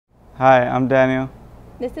Hi, I'm Daniel,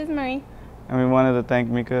 This is Marie. and we wanted to thank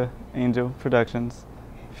Micha-Angel Productions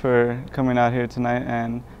for coming out here tonight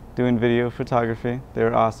and doing video photography. They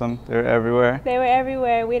were awesome. They were everywhere. They were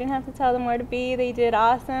everywhere. We didn't have to tell them where to be. They did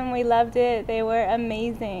awesome. We loved it. They were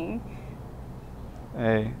amazing.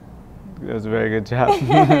 Hey, it was a very good job.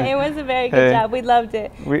 It was a very good job. We loved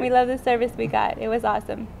it. We loved the service we got. It was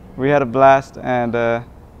awesome. We had a blast, and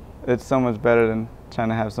it's so much better than trying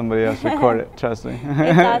to have somebody else record it. Trust me.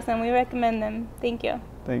 It's awesome. We recommend them. Thank you.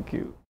 Thank you.